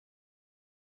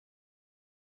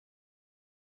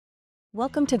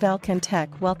Welcome to Valken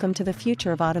Tech. Welcome to the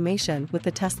future of automation with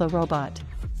the Tesla robot.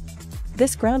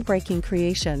 This groundbreaking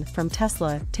creation from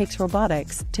Tesla takes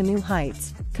robotics to new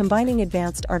heights, combining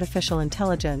advanced artificial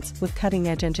intelligence with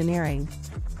cutting-edge engineering.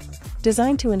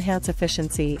 Designed to enhance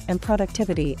efficiency and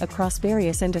productivity across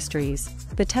various industries,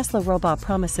 the Tesla robot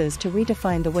promises to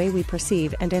redefine the way we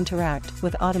perceive and interact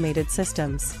with automated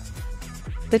systems.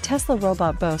 The Tesla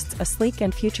robot boasts a sleek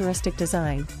and futuristic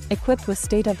design, equipped with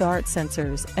state-of-the-art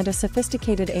sensors and a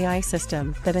sophisticated AI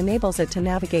system that enables it to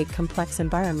navigate complex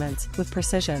environments with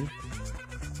precision.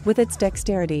 With its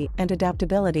dexterity and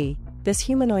adaptability, this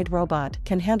humanoid robot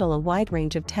can handle a wide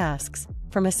range of tasks,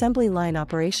 from assembly line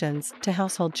operations to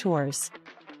household chores.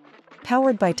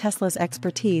 Powered by Tesla's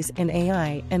expertise in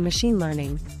AI and machine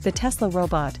learning, the Tesla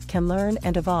robot can learn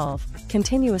and evolve,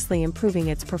 continuously improving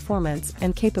its performance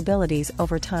and capabilities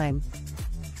over time.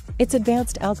 Its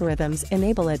advanced algorithms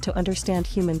enable it to understand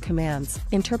human commands,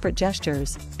 interpret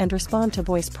gestures, and respond to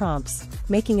voice prompts,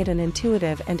 making it an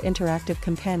intuitive and interactive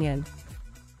companion.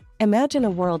 Imagine a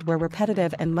world where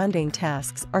repetitive and mundane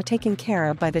tasks are taken care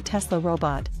of by the Tesla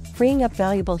robot, freeing up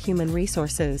valuable human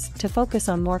resources to focus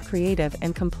on more creative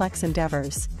and complex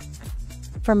endeavors.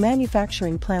 From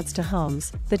manufacturing plants to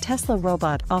homes, the Tesla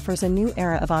robot offers a new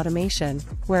era of automation,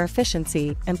 where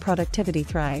efficiency and productivity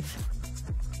thrive.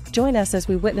 Join us as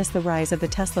we witness the rise of the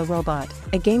Tesla robot,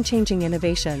 a game-changing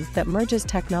innovation that merges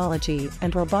technology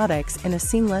and robotics in a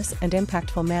seamless and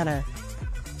impactful manner.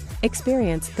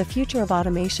 Experience the future of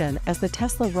automation as the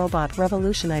Tesla robot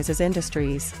revolutionizes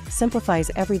industries,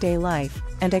 simplifies everyday life,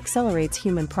 and accelerates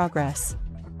human progress.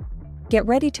 Get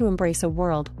ready to embrace a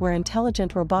world where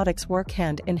intelligent robotics work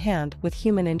hand in hand with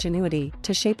human ingenuity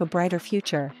to shape a brighter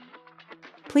future.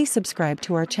 Please subscribe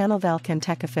to our channel Valken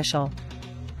Tech Official.